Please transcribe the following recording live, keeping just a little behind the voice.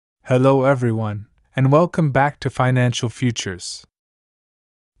Hello everyone, and welcome back to Financial Futures.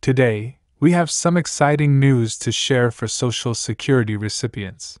 Today, we have some exciting news to share for Social Security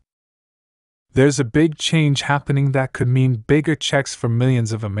recipients. There's a big change happening that could mean bigger checks for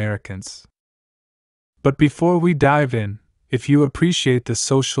millions of Americans. But before we dive in, if you appreciate the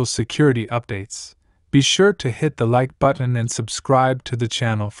Social Security updates, be sure to hit the like button and subscribe to the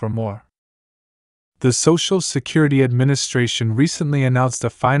channel for more. The Social Security Administration recently announced a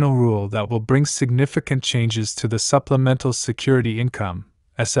final rule that will bring significant changes to the Supplemental Security Income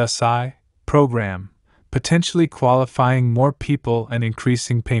 (SSI) program, potentially qualifying more people and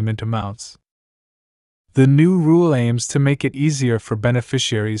increasing payment amounts. The new rule aims to make it easier for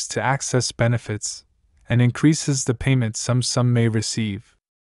beneficiaries to access benefits and increases the payment some may receive.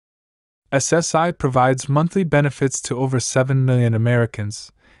 SSI provides monthly benefits to over 7 million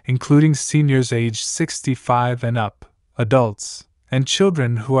Americans, including seniors aged 65 and up, adults, and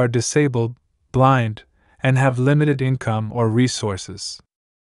children who are disabled, blind, and have limited income or resources.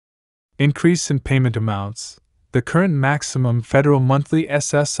 Increase in payment amounts. The current maximum federal monthly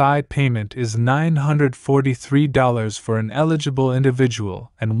SSI payment is $943 for an eligible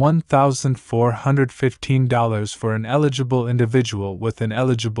individual and $1,415 for an eligible individual with an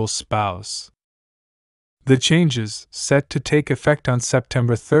eligible spouse. The changes, set to take effect on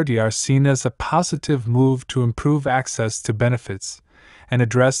September 30, are seen as a positive move to improve access to benefits and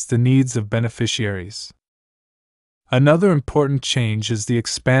address the needs of beneficiaries. Another important change is the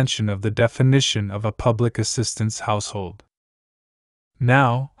expansion of the definition of a public assistance household.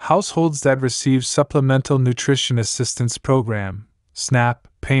 Now, households that receive Supplemental Nutrition Assistance Program (SNAP)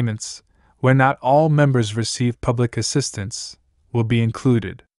 payments, where not all members receive public assistance, will be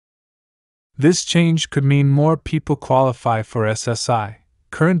included. This change could mean more people qualify for SSI.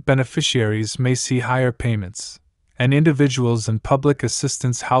 Current beneficiaries may see higher payments, and individuals in public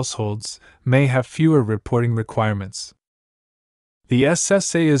assistance households may have fewer reporting requirements. The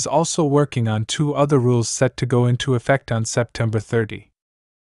SSA is also working on two other rules set to go into effect on September 30.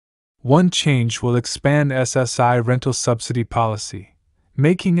 One change will expand SSI rental subsidy policy,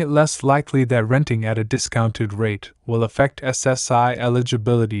 making it less likely that renting at a discounted rate will affect SSI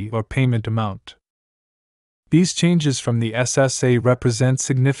eligibility or payment amount. These changes from the SSA represent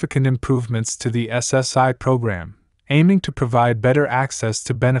significant improvements to the SSI program, aiming to provide better access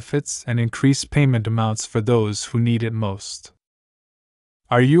to benefits and increase payment amounts for those who need it most.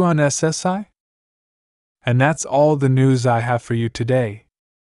 Are you on SSI? And that's all the news I have for you today.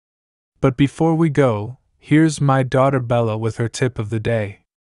 But before we go, here's my daughter Bella with her tip of the day.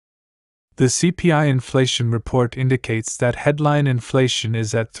 The CPI inflation report indicates that headline inflation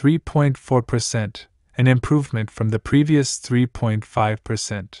is at 3.4%, an improvement from the previous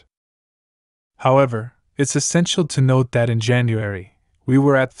 3.5%. However, it's essential to note that in January, we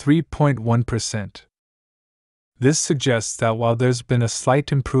were at 3.1%. This suggests that while there's been a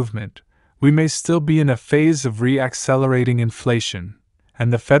slight improvement, we may still be in a phase of re-accelerating inflation,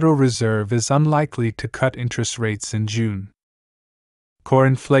 and the Federal Reserve is unlikely to cut interest rates in June. Core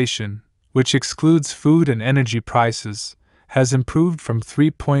inflation, which excludes food and energy prices, has improved from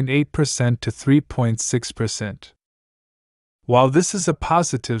 3.8% to 3.6%. While this is a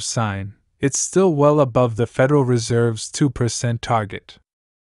positive sign, it's still well above the Federal Reserve's 2% target.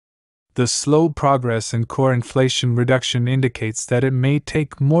 The slow progress in core inflation reduction indicates that it may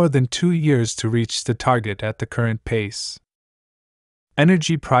take more than 2 years to reach the target at the current pace.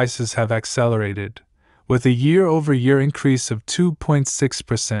 Energy prices have accelerated, with a year-over-year increase of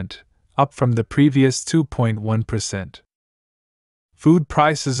 2.6%, up from the previous 2.1%. Food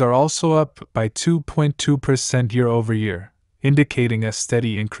prices are also up by 2.2% year-over-year, indicating a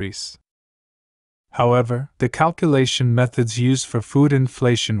steady increase. However, the calculation methods used for food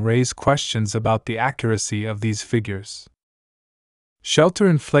inflation raise questions about the accuracy of these figures. Shelter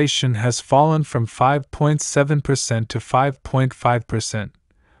inflation has fallen from 5.7% to 5.5%,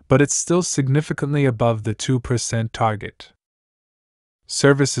 but it's still significantly above the 2% target.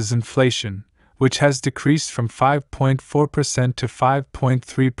 Services inflation, which has decreased from 5.4% to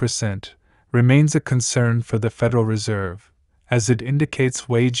 5.3%, remains a concern for the Federal Reserve, as it indicates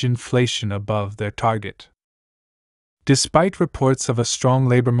wage inflation above their target. Despite reports of a strong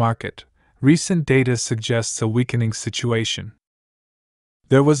labor market, recent data suggests a weakening situation.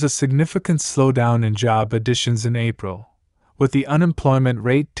 There was a significant slowdown in job additions in April, with the unemployment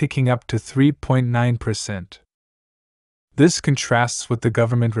rate ticking up to 3.9%. This contrasts with the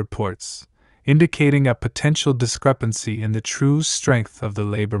government reports, indicating a potential discrepancy in the true strength of the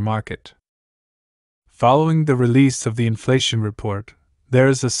labor market. Following the release of the inflation report, There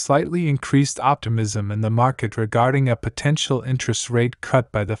is a slightly increased optimism in the market regarding a potential interest rate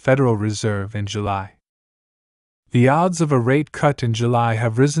cut by the Federal Reserve in July. The odds of a rate cut in July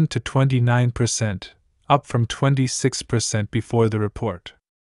have risen to 29%, up from 26% before the report.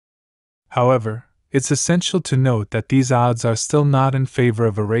 However, it's essential to note that these odds are still not in favor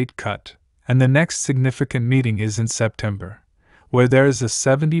of a rate cut, and the next significant meeting is in September, where there is a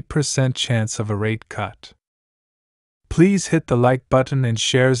 70% chance of a rate cut. Please hit the like button and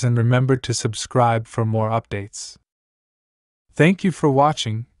shares and remember to subscribe for more updates. Thank you for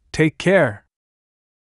watching. Take care.